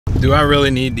Do I really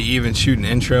need to even shoot an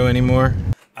intro anymore?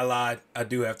 I lied. I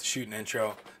do have to shoot an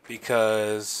intro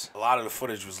because a lot of the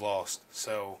footage was lost.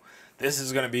 So this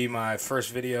is going to be my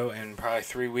first video in probably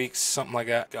 3 weeks, something like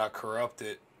that. Got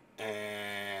corrupted,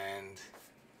 and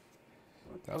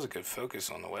that was a good focus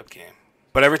on the webcam.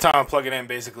 But every time I plug it in,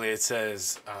 basically it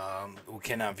says, we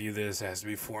cannot view this, it has to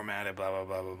be formatted, blah, blah,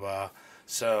 blah, blah, blah.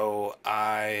 So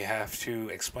I have to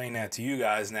explain that to you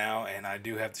guys now, and I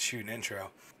do have to shoot an intro.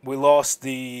 We lost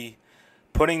the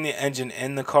putting the engine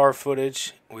in the car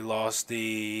footage. We lost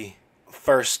the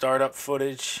first startup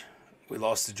footage. We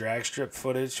lost the drag strip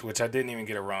footage, which I didn't even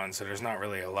get a run, so there's not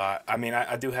really a lot. I mean,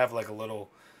 I do have like a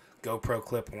little GoPro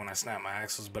clip when I snap my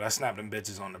axles, but I snapped them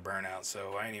bitches on the burnout,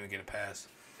 so I ain't even get a pass.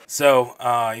 So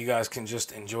you guys can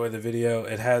just enjoy the video.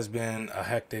 It has been a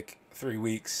hectic 3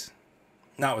 weeks.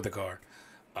 Not with the car,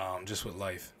 just with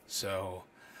life. So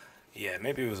yeah,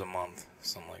 maybe it was a month,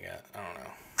 something like that. I don't know.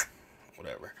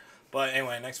 Whatever. But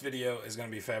anyway, next video is going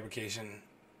to be fabrication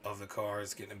of the car.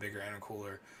 It's getting a bigger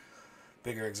intercooler,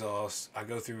 bigger exhaust. I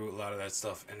go through a lot of that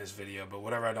stuff in this video, but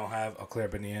whatever I don't have, I'll clear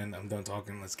up in the end. I'm done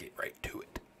talking. Let's get right to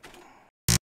it.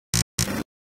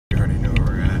 You already know where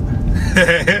we're at.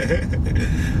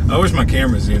 I wish my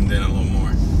camera zoomed in a little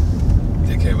more.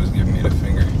 Dickhead was giving me the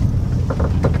finger.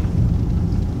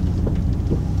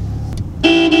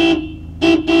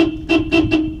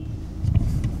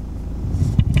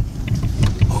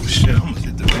 Oh shit, I almost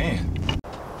hit the van.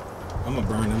 I'm gonna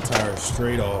burn them tires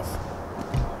straight off.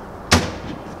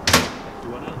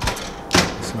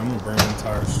 So I'm gonna burn them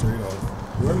tires straight off.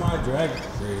 Where are my drag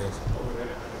radios?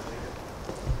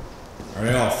 Are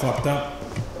they all fucked up?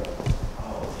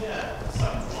 Oh yeah,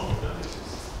 something's wrong with them.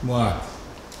 Why?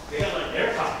 They got like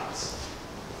air pockets.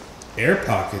 Air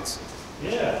pockets?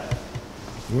 Yeah.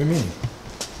 What do you mean?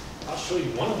 I'll show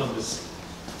you. One of them is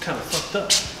kind of fucked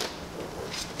up.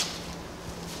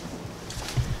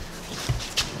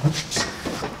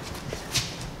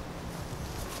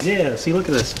 Yeah, see, look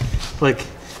at this. Like,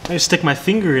 I stick my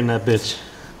finger in that bitch.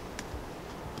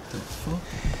 The fuck?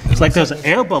 It's like there's an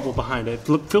air bubble behind it.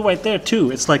 Look, feel right there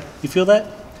too. It's like, you feel that?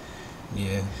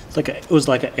 Yeah. It's like it was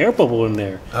like an air bubble in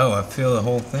there. Oh, I feel the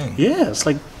whole thing. Yeah, it's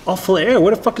like all full of air.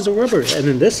 Where the fuck is the rubber? And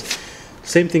then this,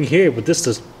 same thing here, but this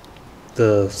does.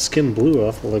 The skin blew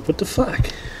off. We're like, what the fuck?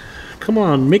 Come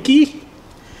on, Mickey.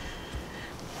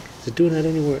 Is it doing that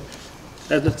anywhere?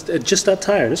 Just that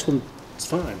tire. This one, it's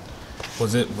fine.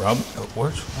 Was it rub? Which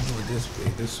one would this be?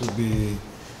 This would be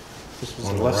This was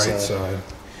on the the left right side. side.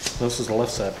 No, this is the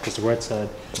left side because the right side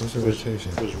Where's the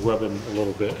rotation? was rubbing a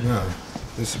little bit. No,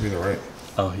 this would be the right.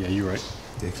 Oh yeah, you're right.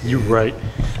 Dickhead. You're right.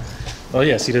 Oh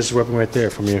yeah, see, this is rubbing right there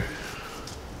from here.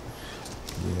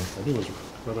 Yeah. I think it was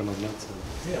rubbing on that side.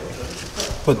 Yeah.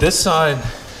 But this side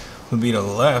would be the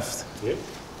left. Yep.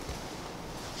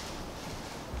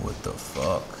 What the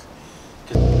fuck?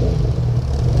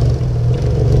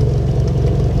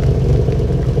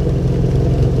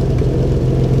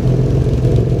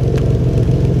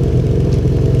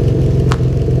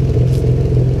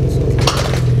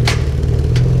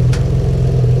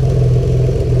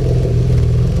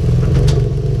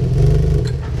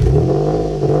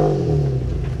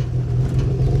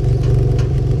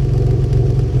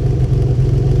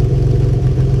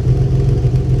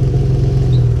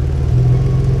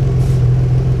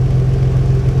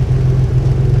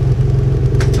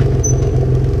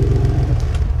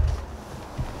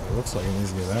 Looks like it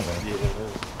needs to go that way. Yeah,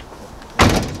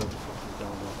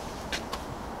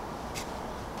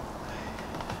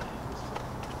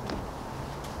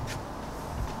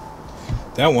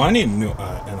 That one, I need an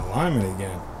alignment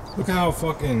again. Look how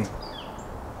fucking.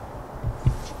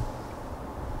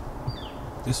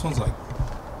 This one's like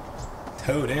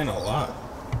towed in a lot.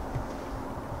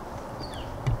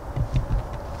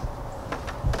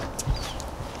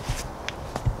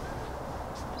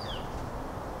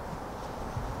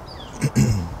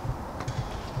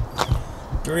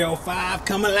 .305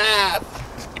 come alive.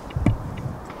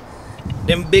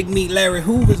 Them big meat Larry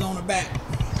Hoovers on the back.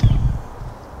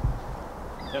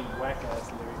 Them whack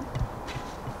ass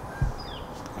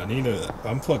Larry.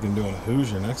 I'm fucking doing a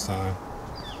Hoosier next time.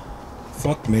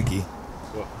 Fuck Mickey.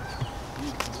 Well,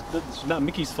 it's not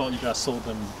Mickey's fault you got sold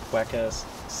them whack ass.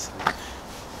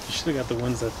 You should have got the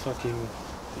ones that fucking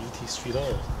the ET Street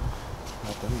are.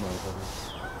 Not them motherfuckers.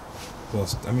 Well,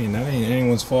 I mean, that ain't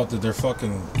anyone's fault that they're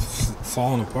fucking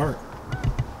falling apart.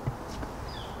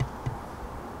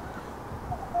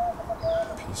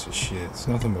 Piece of shit. It's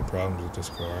nothing but problems with this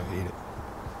car. I hate it.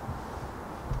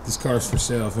 This car's for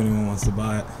sale if anyone wants to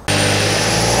buy it.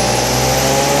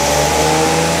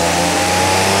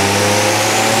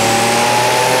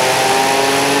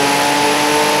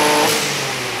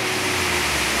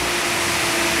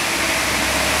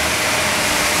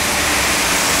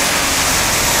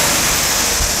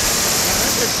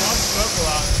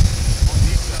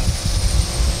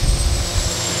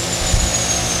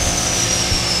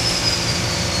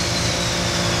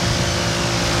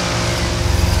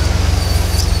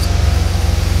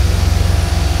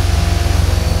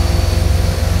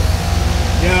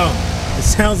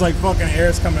 Sounds like fucking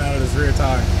air's coming out of his rear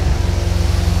tire.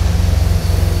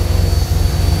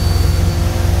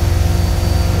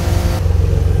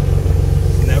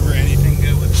 Never anything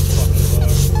good with this fucking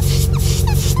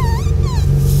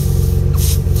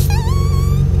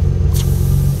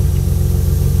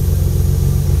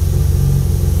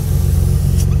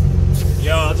car.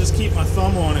 Yo, I'll just keep my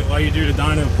thumb on it while you do the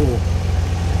dyno pull.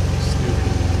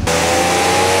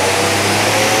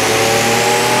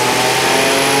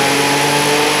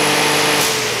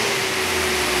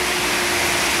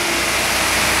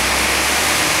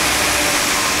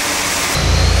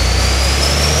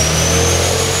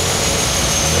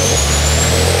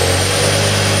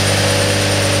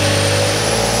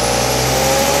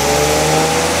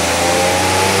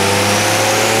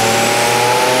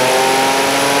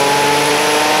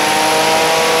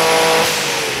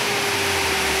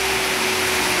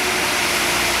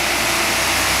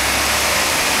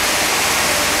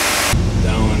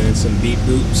 Some beep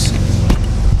boops.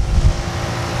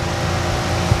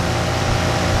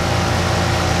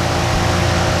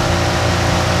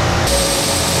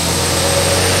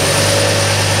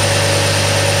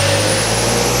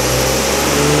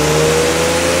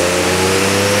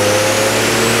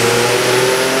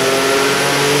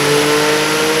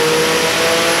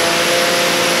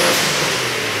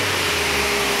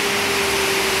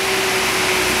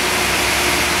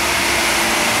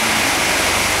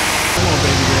 Come on,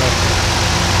 baby girl.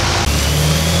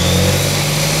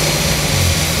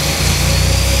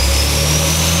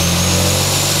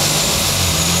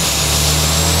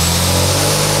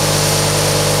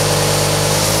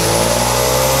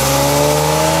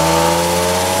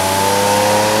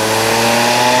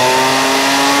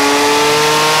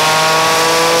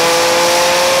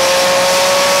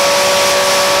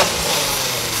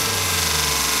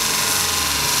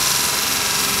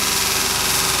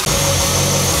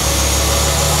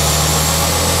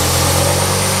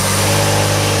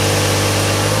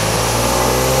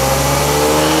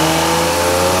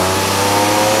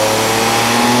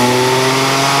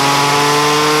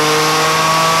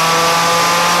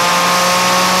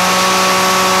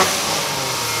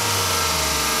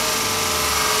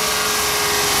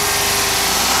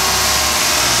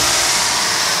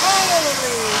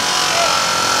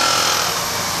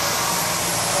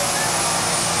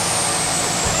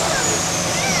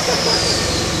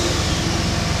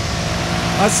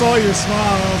 I saw your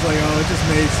smile and I was like, oh, it just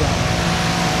made something.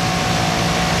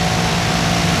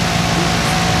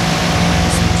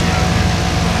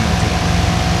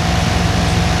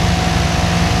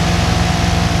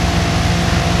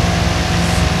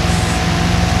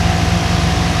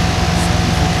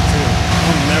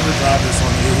 I'll never drive this on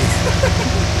the 80.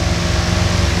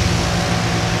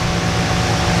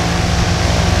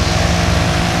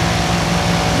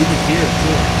 You can hear it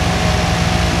too.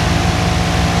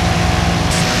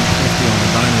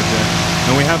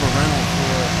 And we have a rental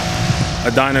for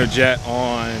a dyno jet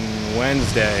on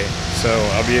Wednesday, so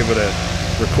I'll be able to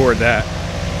record that.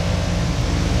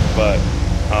 But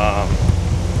I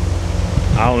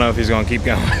don't know if he's gonna keep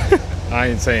going. I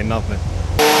ain't saying nothing.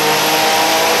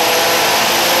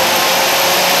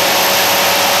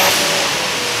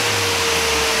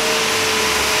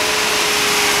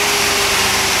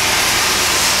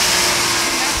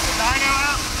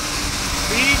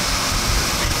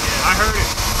 I heard it.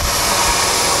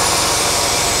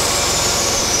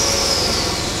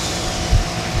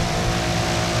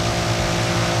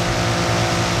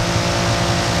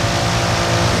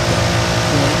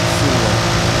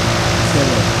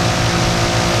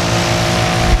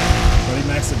 Buddy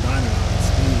maxed the dyno.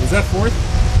 Was that fourth?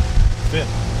 Fifth.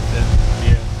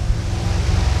 Yeah.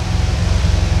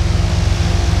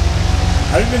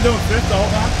 Have you been doing fifth the whole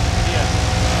time? Yeah.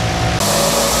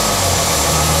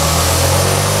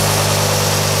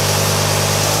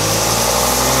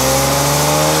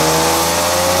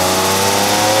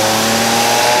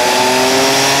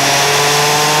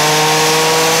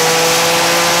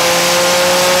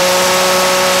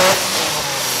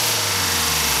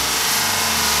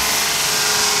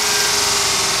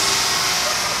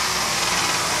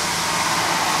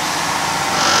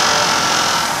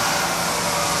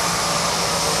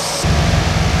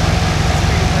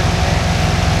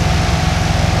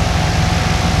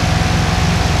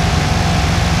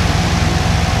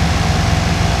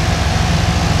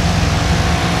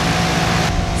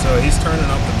 He's turning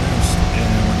up the boost and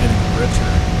we're getting richer.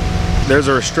 There's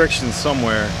a restriction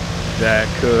somewhere that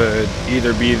could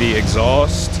either be the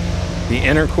exhaust, the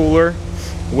intercooler,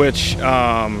 which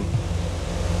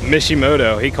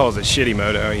Mishimoto, he calls it shitty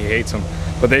moto, he hates them,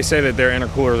 but they say that their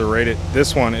intercoolers are rated,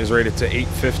 this one is rated to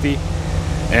 850,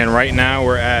 And right now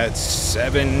we're at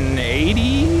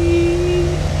 780,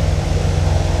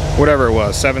 whatever it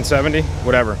was, 770,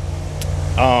 whatever.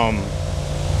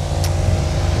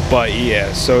 But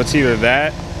yeah, so it's either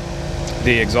that,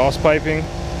 the exhaust piping,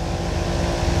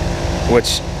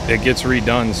 which it gets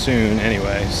redone soon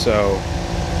anyway, so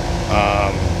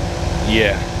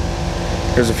yeah,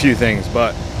 there's a few things,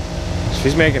 but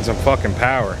she's making some fucking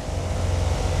power.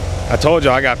 I told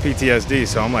you I got PTSD,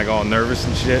 so I'm like all nervous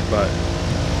and shit, but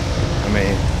I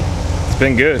mean, it's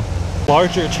been good.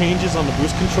 Larger changes on the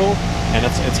boost control, and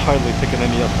it's hardly picking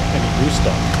any boost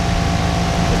up.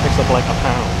 It picks up like a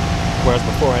pound, whereas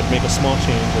before I'd make a small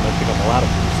change and I'd pick up a lot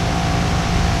of boost.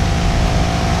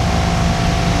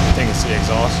 I think it's the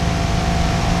exhaust.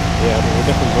 Yeah, I mean,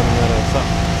 we're definitely running out of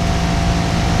something.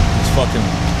 Let's fucking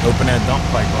open that dump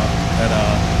pipe up, that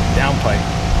down pipe.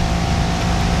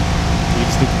 You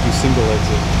just need to do single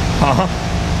exit. Uh-huh.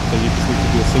 So you just need to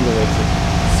do a single exit.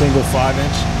 Single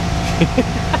 5-inch.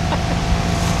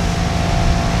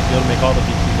 You'll make all the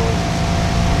beepy noises.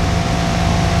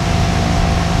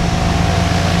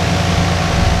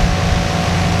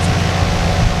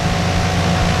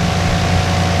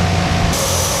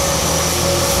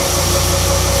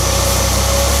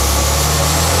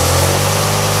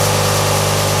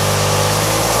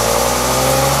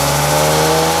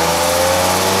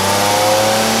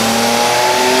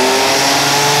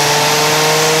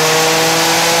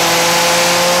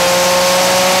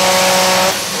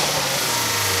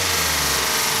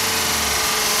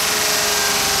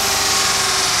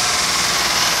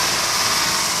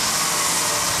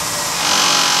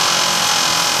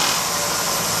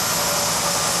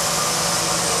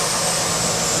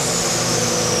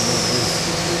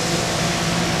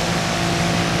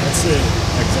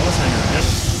 Exhaust hanger.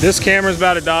 This camera's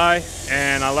about to die,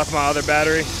 and I left my other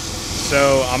battery,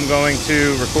 so I'm going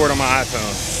to record on my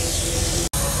iPhone.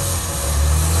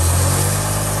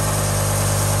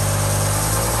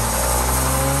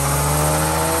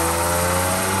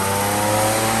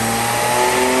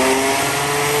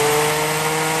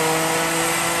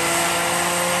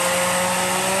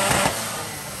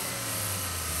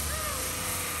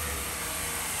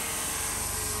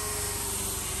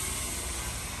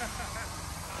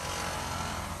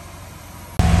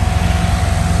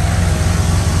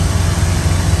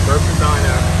 Broke the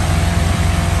dyno.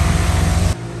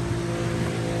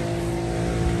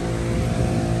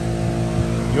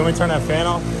 You want me to turn that fan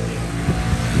off?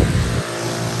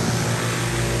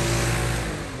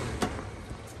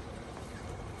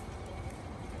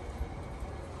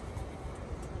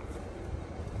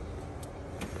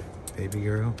 Baby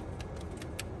girl.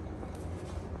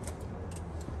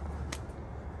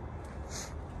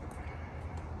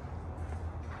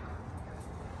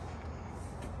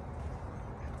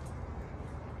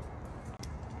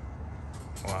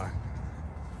 Why?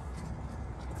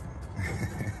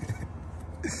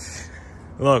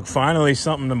 Look, finally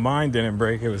something of mine didn't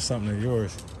break. It was something of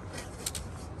yours.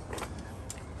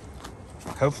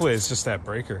 Hopefully it's just that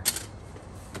breaker.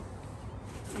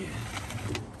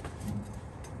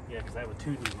 Yeah, because I have a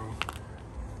tuning wrong.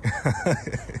 I'm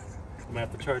gonna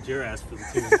have to charge your ass for the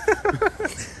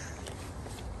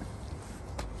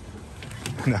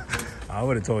tune. No, I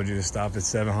would have told you to stop at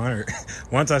 700.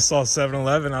 Once I saw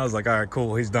 711, I was like, all right,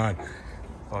 cool, he's done.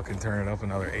 Fucking turn it up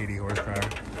another 80 horsepower.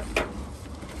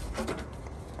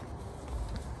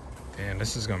 Damn,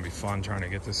 this is gonna be fun trying to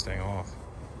get this thing off.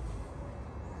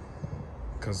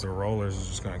 Because the rollers are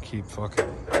just gonna keep fucking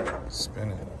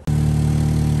spinning.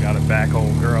 Got to back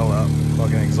old girl up,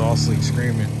 fucking exhaust leak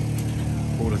screaming.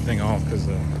 Pull the thing off because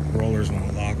the rollers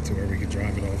won't lock to where we could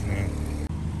drive it off now.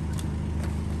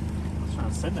 I was trying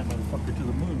to send that motherfucker to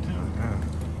the moon too.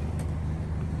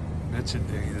 That should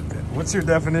dig it. What's your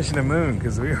definition of moon?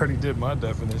 Because we already did my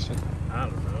definition. I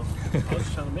don't know. I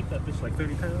was trying to make that bitch like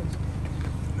 30 pounds.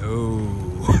 No.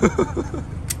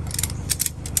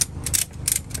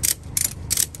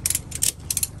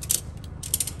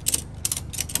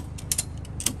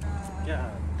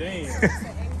 God damn.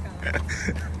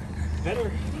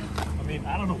 Better. I mean,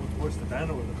 I don't know what's worse, the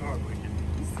dyno or the car breaking.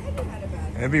 You said you had a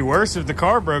bad. It'd be worse if the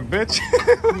car broke, bitch.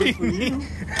 Good for you.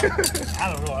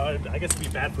 I don't know. I guess it'd be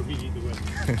bad for me either way.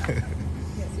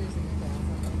 Yeah, seriously,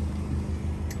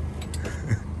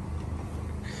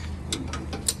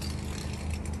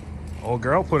 Old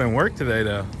girl put in work today,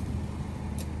 though.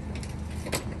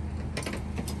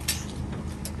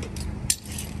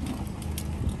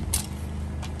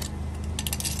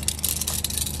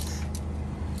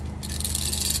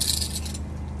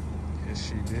 Yes,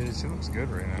 she did. She looks good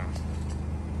right now.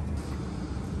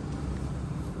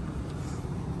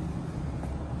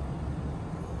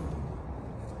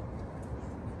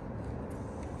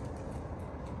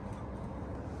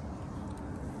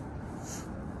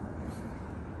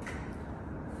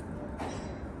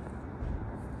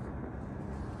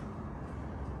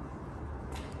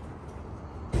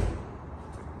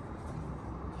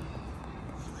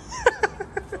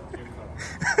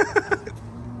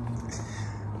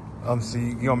 So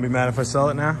you gonna be mad if I sell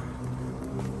it now?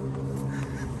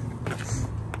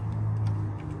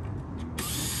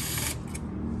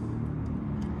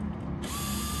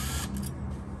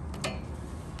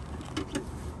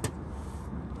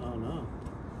 Oh no,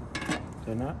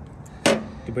 they're not.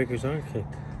 The breakers aren't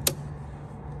kicked.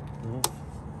 No.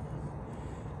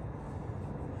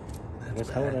 I guess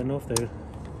how would I know if they're...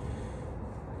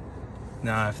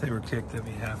 Nah, if they were kicked, they'd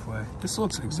be halfway. This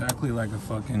looks exactly like a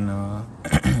fucking,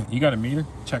 you got a meter?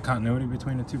 Check continuity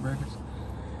between the two breakers?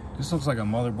 This looks like a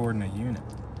motherboard and a unit.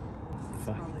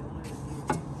 Fuck.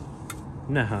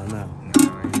 No. No,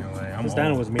 ain't no way. This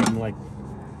dyno was made in like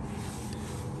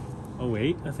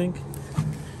 08, I think.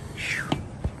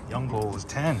 Young Bull was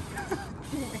 10.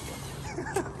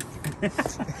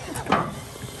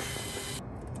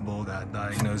 Bull got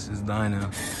diagnosed as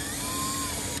DYNO.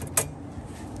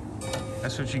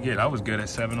 That's what you get. I was good at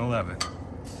 7-Eleven.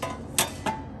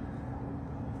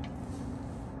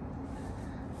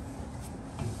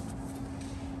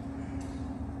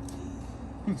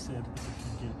 Who said that's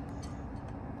what you get?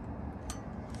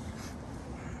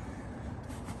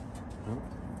 Well,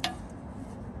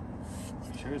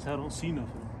 sure as hell don't see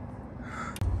nothing.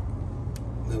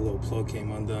 That little plug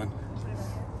came undone.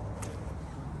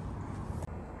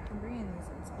 I'm bringing these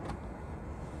inside.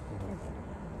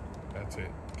 That's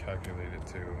it. Calculated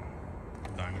to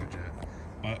DynoJet.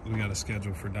 But we got a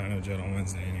schedule for DynoJet on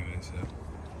Wednesday anyway, so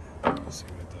we'll see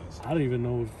what it does. I don't even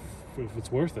know if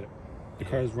it's worth it. The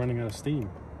car's running out of steam.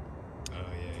 Oh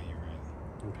yeah, you're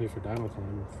right. I pay for dyno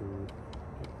time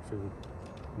for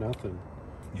nothing.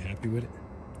 You happy with it?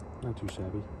 Not too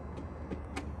shabby.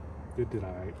 It did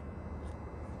alright.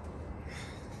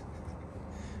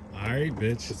 Alright,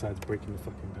 bitch. Besides breaking the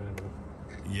fucking dyno.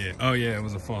 Yeah. Oh yeah, it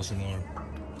was a false alarm.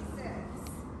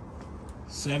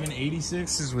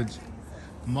 786 is what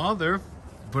mother.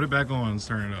 Put it back on. Let's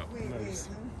turn it up. Nice.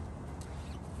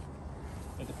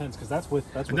 It depends, because that's with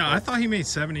No, I thought he made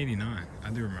 789. I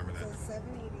do remember So that.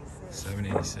 786.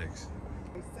 786.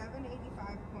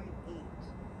 785.8.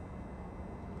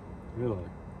 Really?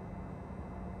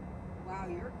 Wow,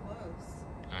 you're close.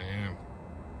 I am.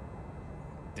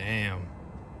 Damn.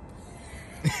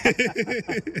 What do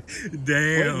you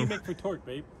Damn. make for torque,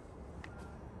 babe?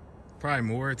 Probably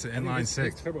more. It's an inline This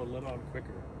 6. turbo let on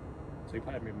quicker, so you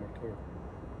probably made more torque.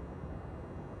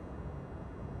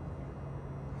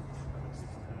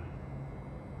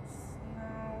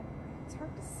 No, it's hard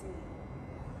to see.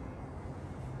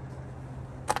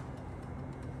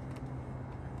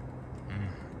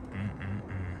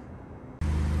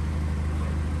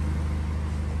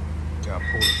 Gotta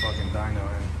pull the fucking dyno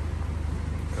in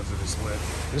because of this lid.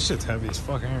 This shit's heavy as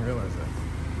fuck. I didn't realize that.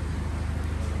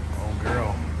 Oh,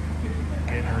 girl.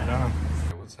 Getting her done.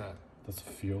 Hey, what's that? That's a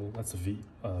fuel. That's a VE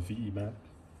map,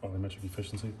 volumetric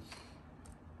efficiency.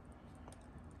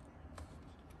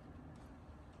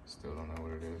 Still don't know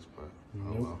what it is, but oh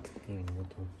Nope. well. I don't know what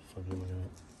the fuck you're looking at.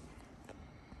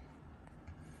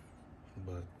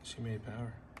 But she made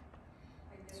power.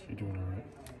 So you're doing alright.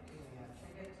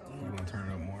 You want to turn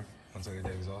it up more once I get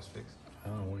that exhaust fixed? I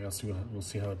don't know. We'll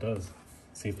see how it does.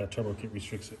 See if that turbo kit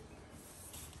restricts it.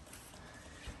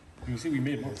 You see, we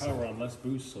made more power on less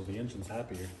boost, so the engine's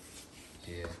happier.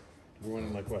 Yeah. We're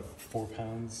running like what, 4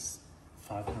 pounds,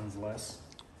 5 pounds less.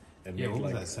 And Yeah, made what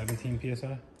was like, that, 17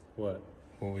 PSI? What?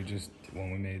 When we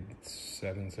made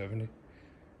 770?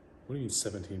 What do you mean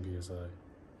 17 psi?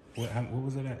 What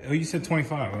was it at? Oh, you said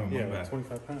 25. Oh, my Yeah, bad.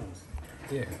 25 pounds.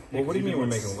 Yeah. Well, what do you mean we're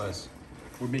making less?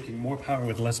 We're making more power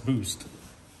with less boost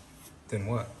Then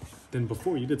what? than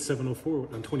before. You did 704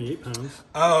 on 28 pounds.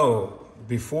 Oh,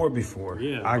 before.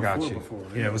 Yeah, I got you. before,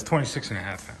 yeah, it was 26 and a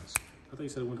half pounds. I thought you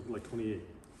said it went up to like 28.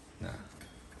 Nah.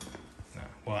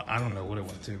 Well, I don't know what it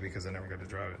went to because I never got to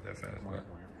drive it that fast. But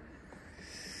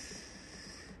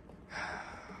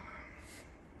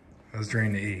let's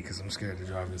drain the E because I'm scared to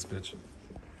drive this bitch.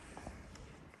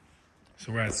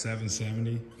 So we're at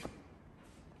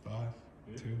 775,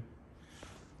 2.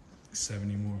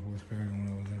 70 more horsepower than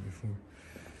what I was at before.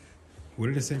 What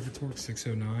did it say for torque?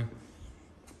 609?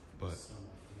 But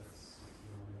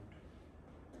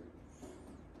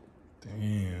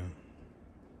damn.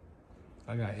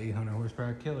 I got 800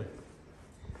 horsepower killer.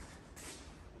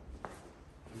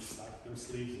 Them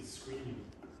sleeves is screaming.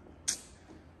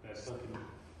 That fucking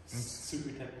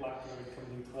super tech black card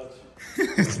coming in clutch.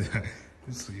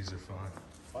 These sleeves are fine.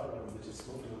 5 of them bitches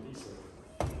smoking on diesel.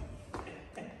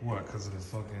 What? Because of the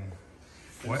fucking.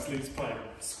 Them What? sleeves probably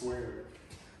square.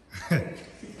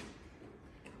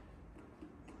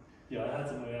 Yeah, I had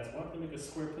somebody ask, why don't you make a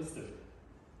square piston?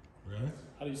 Really?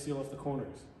 How do you seal off the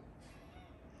corners?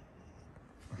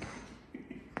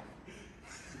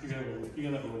 You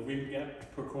got a weight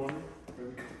gap per corner?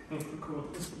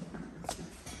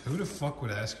 Who the fuck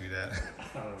would ask you that?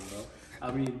 I don't know.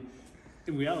 I mean,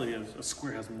 in reality, a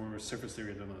square has more surface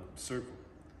area than a circle.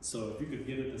 So if you could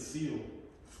get it to seal,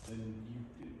 then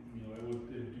you know it would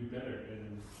do better.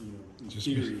 And you know, in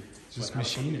theory, just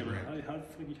machine it, right? How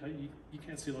you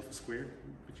can't seal off a square?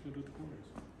 What you gonna do with the corners?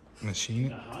 Machine it.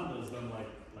 Now Honda's done like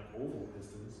oval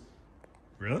pistons.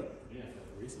 Really? Yeah,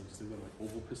 recently just did like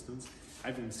oval pistons.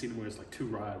 I've even seen where it's like 2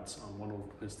 rods on one oval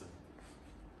piston.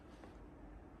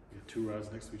 You got 2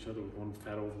 rods next to each other with one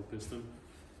fat oval piston.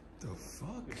 The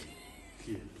fuck?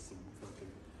 Yeah, some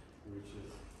fucking weird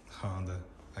shit. Honda.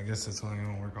 I guess that's only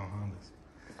gonna work on Hondas.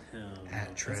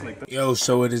 Hat tray. Like Yo,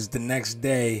 so it is the next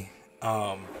day.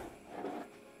 I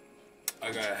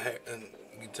got a hat, and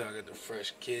you can tell I got the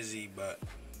fresh kizzy, but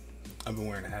I've been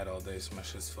wearing a hat all day, so my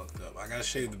shit's fucked up. I gotta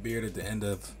shave the beard at the end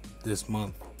of this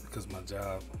month because of my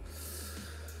job.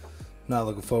 Not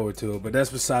looking forward to it, but that's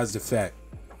besides the fact.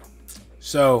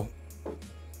 So,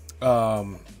 I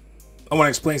want to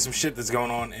explain some shit that's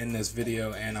going on in this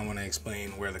video, and I want to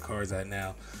explain where the car's at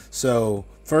now. So,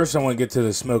 first I want to get to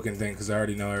the smoking thing, because I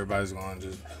already know everybody's going to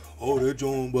just, oh, they're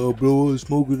John about blowing,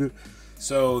 smoking it.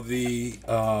 So, the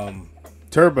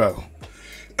turbo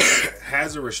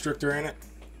has a restrictor in it,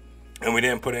 and we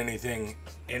didn't put anything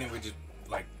in it. We just,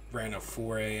 like, ran a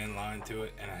 4A in line to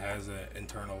it, and it has an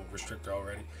internal restrictor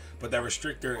already. But that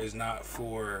restrictor is not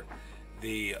for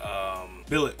the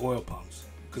billet oil pumps,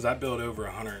 because I build over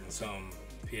 100 and some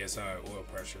PSI oil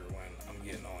pressure when I'm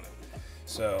getting on it.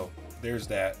 So there's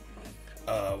that.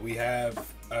 We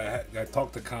have, I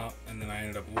talked to Comp, and then I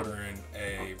ended up ordering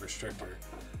a restrictor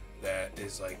that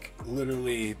is like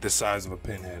literally the size of a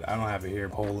pinhead. I don't have it here.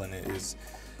 The hole in it is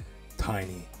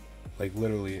tiny, like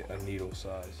literally a needle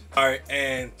size. All right,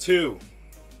 and 2.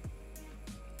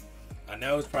 I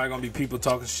know it's probably gonna be people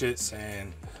talking shit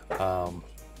saying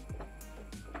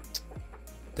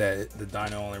that the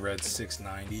dyno only read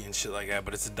 690 and shit like that,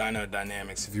 but it's a dyno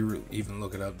dynamics. If you even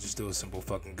look it up, just do a simple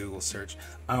fucking Google search.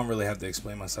 I don't really have to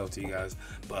explain myself to you guys,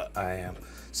 but I am.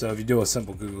 So if you do a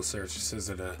simple Google search, it says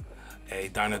that a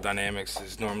dyno dynamics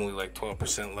is normally like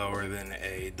 12% lower than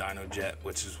a dyno jet,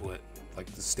 which is what like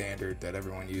the standard that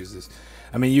everyone uses.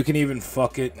 I mean, you can even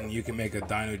fuck it and you can make a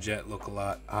dyno jet look a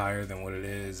lot higher than what it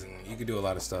is, and you can do a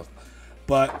lot of stuff.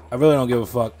 But I really don't give a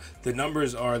fuck. The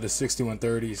numbers are the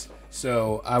 6130s,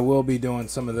 so I will be doing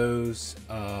some of those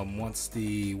once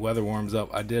the weather warms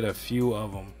up. I did a few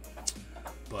of them,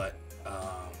 but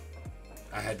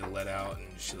I had to let out and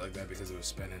shit like that because it was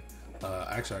spinning.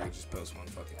 Actually, I could just post one.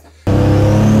 Fuck it.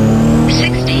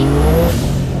 60.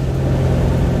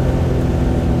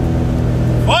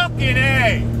 Fucking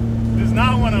A! Does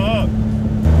not want to hook.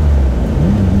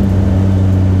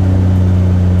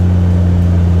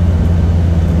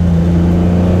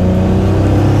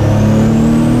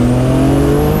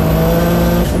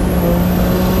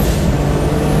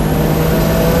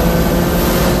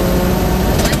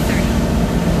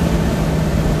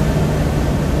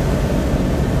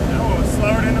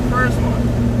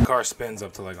 Spins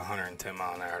up to like 110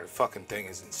 mile an hour. The fucking thing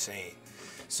is insane.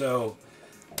 So,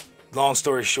 long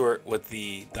story short, with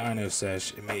the dyno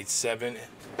sesh, it made 7.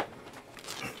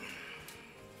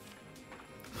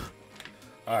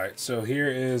 Alright, so here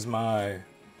is my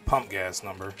pump gas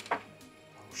number. Oh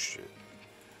shit.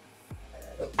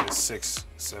 It's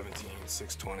 617,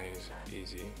 620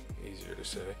 is easier to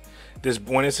say. This,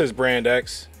 when it says brand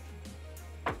X,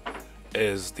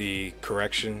 is the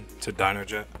correction to dyno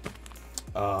jet.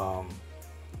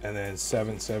 And then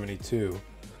 772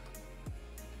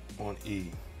 on E.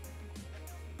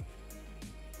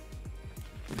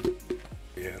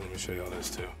 Yeah, let me show y'all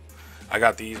this too. I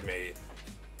got these made.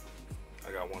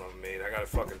 I got one of them made. I got it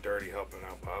fucking dirty helping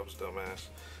out Bob's dumbass.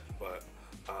 But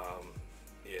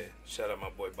yeah, shout out my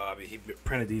boy Bobby. He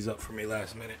printed these up for me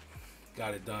last minute.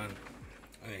 Got it done.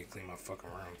 I need to clean my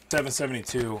fucking room.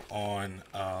 772 on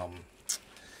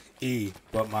E,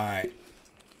 but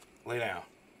lay down.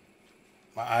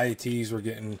 My IATs were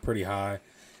getting pretty high,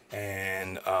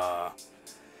 and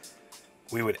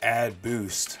we would add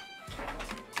boost,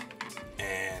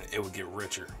 and it would get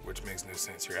richer, which makes no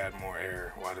sense. You're adding more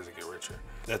air. Why does it get richer?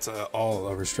 That's all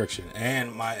a restriction.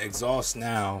 And my exhaust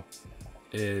now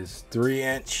is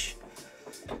 3-inch.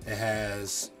 It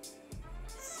has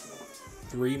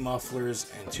 3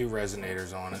 mufflers and 2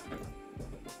 resonators on it,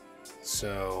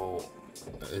 so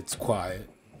it's quiet.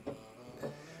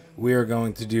 We are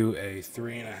going to do a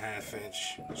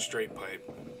 3.5-inch straight pipe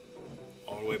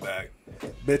all the way back.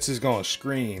 Bitch is gonna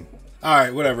scream. All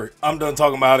right, whatever. I'm done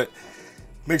talking about it.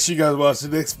 Make sure you guys watch the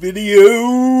next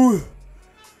video.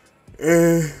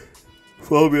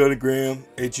 Follow me on the gram,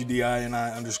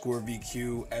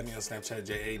 HUDINI_VQ. Add me on Snapchat,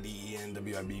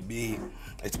 JADENWIBB.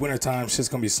 It's wintertime, shit's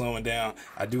gonna be slowing down.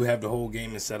 I do have the whole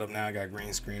game set up now. I got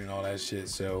green screen and all that shit,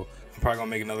 so I'm probably gonna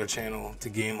make another channel to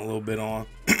game a little bit on.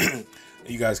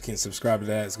 You guys can subscribe to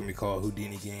that. It's gonna be called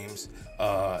Houdini Games.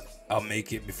 I'll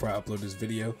make it before I upload this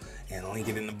video and link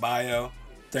it in the bio.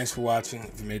 Thanks for watching.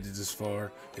 If you made it this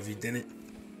far, if you didn't,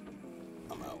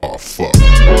 I'm out. Oh fuck.